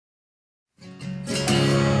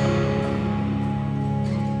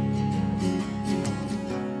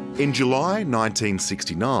In July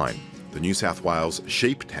 1969, the New South Wales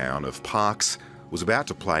sheep town of Parkes was about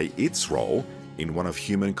to play its role in one of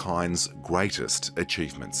humankind's greatest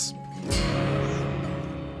achievements.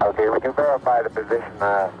 Okay, we can verify the position,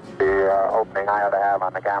 the opening I ought to have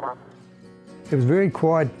on the camera. It was very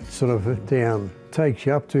quiet sort of a town. It takes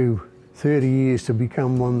you up to 30 years to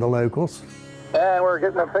become one of the locals. And we're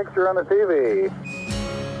getting a picture on the TV.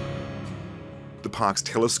 The Parkes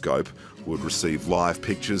telescope would receive live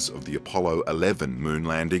pictures of the Apollo 11 moon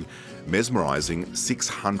landing, mesmerising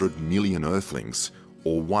 600 million Earthlings,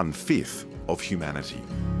 or 1/5 of humanity.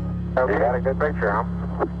 Okay, you got a good picture,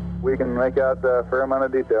 huh? We can make out a fair amount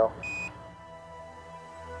of detail.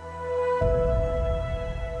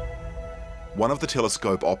 One of the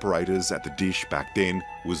telescope operators at the dish back then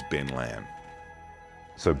was Ben Lamb.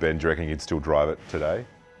 So Ben, do you reckon you'd still drive it today?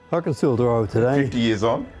 I can still drive it today. 50 years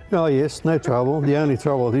on? Oh yes, no trouble. The only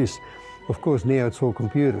trouble is, of course, now it's all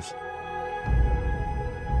computers.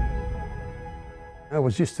 It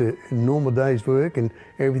was just a normal day's work and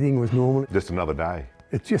everything was normal. Just another day?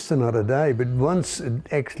 It's just another day, but once it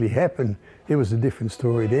actually happened, it was a different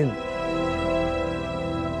story then.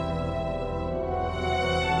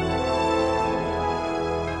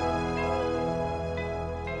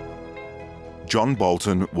 John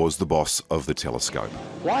Bolton was the boss of the telescope.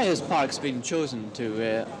 Why has Parkes been chosen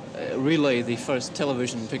to relay the first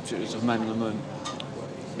television pictures of man on the moon?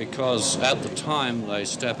 Because at the time they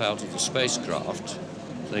step out of the spacecraft,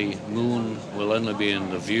 the moon will only be in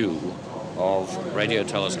the view of radio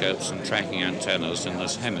telescopes and tracking antennas in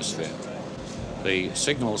this hemisphere. The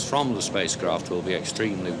signals from the spacecraft will be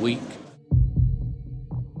extremely weak.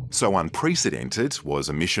 So unprecedented was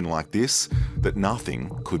a mission like this that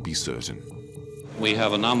nothing could be certain. We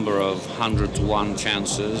have a number of 100-to-1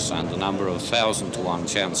 chances and a number of 1,000-to-1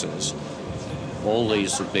 chances. All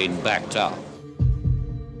these have been backed up.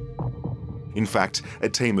 In fact, a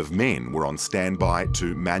team of men were on standby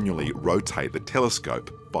to manually rotate the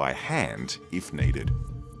telescope by hand if needed.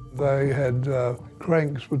 They had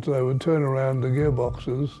cranks which they would turn around the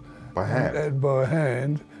gearboxes By hand? by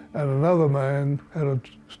hand, and another man had a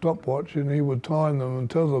stopwatch and he would time them and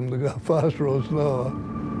tell them to go faster or slower.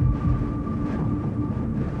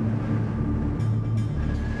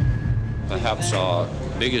 Perhaps our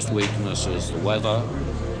biggest weakness is the weather.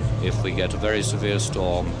 If we get a very severe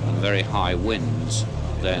storm and very high winds,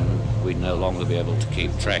 then we'd no longer be able to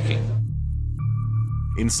keep tracking.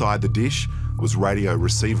 Inside the dish was radio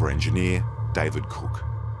receiver engineer David Cook.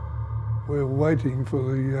 We were waiting for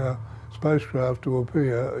the spacecraft to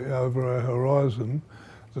appear over our horizon.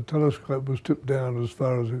 The telescope was tipped down as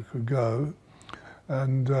far as it could go,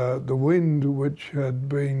 and the wind, which had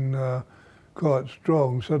been quite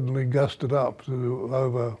strong, suddenly gusted up to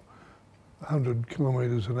over 100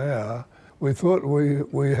 kilometres an hour. We thought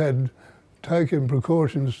we had taken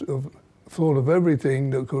precautions, thought of everything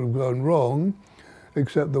that could have gone wrong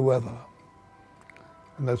except the weather.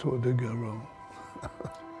 And that's what did go wrong.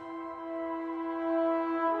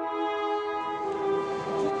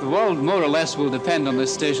 The world more or less will depend on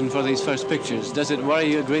this station for these first pictures. Does it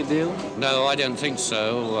worry you a great deal? No, I don't think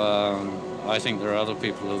so. I think there are other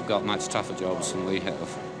people who've got much tougher jobs than we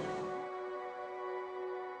have.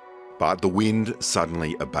 But the wind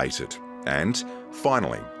suddenly abated, and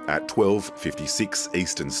finally, at 12:56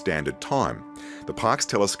 Eastern Standard Time, the Parkes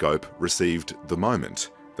telescope received the moment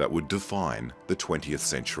that would define the 20th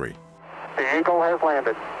century. The Eagle has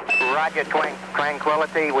landed. Roger,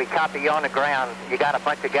 Tranquility. We copy you on the ground. You got a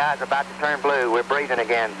bunch of guys about to turn blue. We're breathing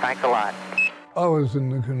again. Thanks a lot. I was in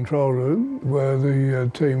the control room where the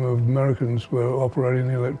team of Americans were operating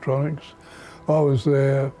the electronics. I was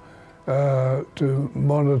there to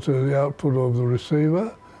monitor the output of the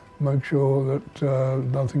receiver, make sure that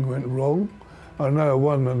nothing went wrong. I know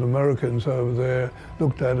one of the Americans over there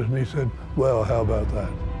looked at it and he said, well, how about that?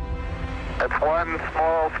 It's one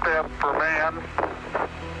small step for man,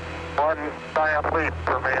 one giant leap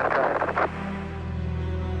for mankind.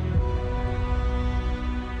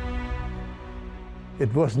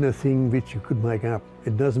 It wasn't a thing which you could make up.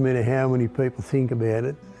 It doesn't matter how many people think about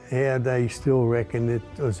it, how they still reckon it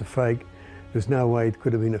was a fake. There's no way it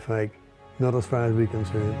could have been a fake, not as far as we're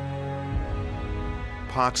concerned.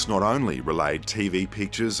 Parkes not only relayed TV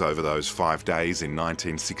pictures over those 5 days in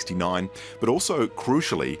 1969, but also,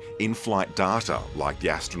 crucially, in-flight data like the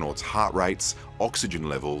astronauts' heart rates, oxygen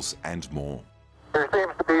levels and more. There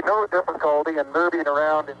seems to be no difficulty in moving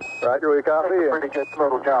around. Roger, we copy. Pretty good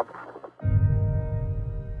little jump.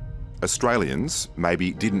 Australians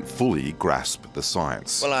maybe didn't fully grasp the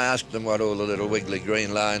science. Well, I asked them what all the little wiggly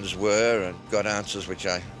green lines were and got answers which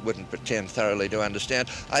I wouldn't pretend thoroughly to understand.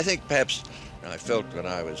 I think perhaps I felt when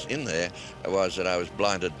I was in there was that I was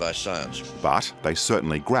blinded by science. But they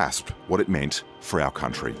certainly grasped what it meant for our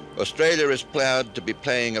country. Australia is proud to be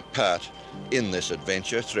playing a part in this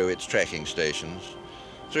adventure through its tracking stations,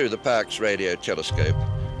 through the Parkes radio telescope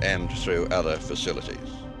and through other facilities.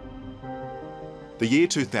 The year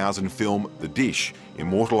 2000 film The Dish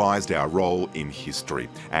immortalised our role in history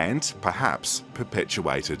and perhaps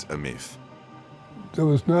perpetuated a myth. There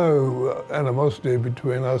was no animosity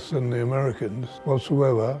between us and the Americans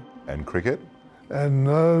whatsoever. And cricket? And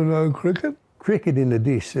no cricket. Cricket in the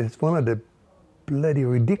Dish, it's one of the bloody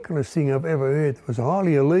ridiculous things I've ever heard. It was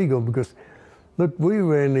highly illegal because, look,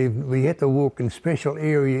 we had to walk in special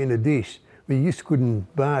area in the Dish. We just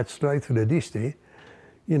couldn't barge straight through the Dish there,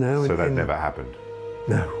 you know. So that never happened?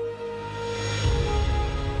 No.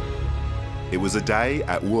 It was a day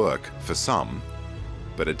at work for some,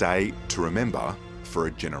 but a day to remember for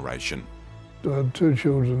a generation. I had two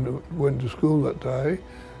children that went to school that day,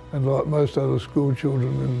 and like most other school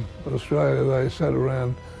children in Australia, they sat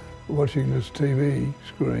around watching this TV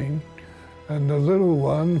screen. And the little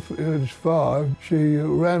one, aged 5, she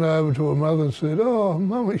ran over to her mother and said, "Oh,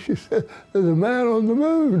 Mummy," she said, "there's a man on the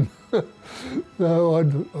moon." No,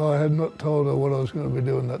 I had not told her what I was going to be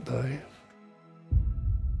doing that day.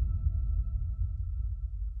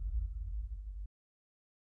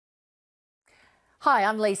 Hi,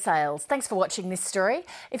 I'm Lee Sales. Thanks for watching this story.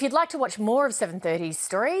 If you'd like to watch more of 730's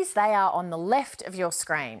stories, they are on the left of your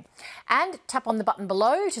screen. And tap on the button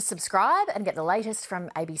below to subscribe and get the latest from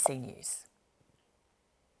ABC News.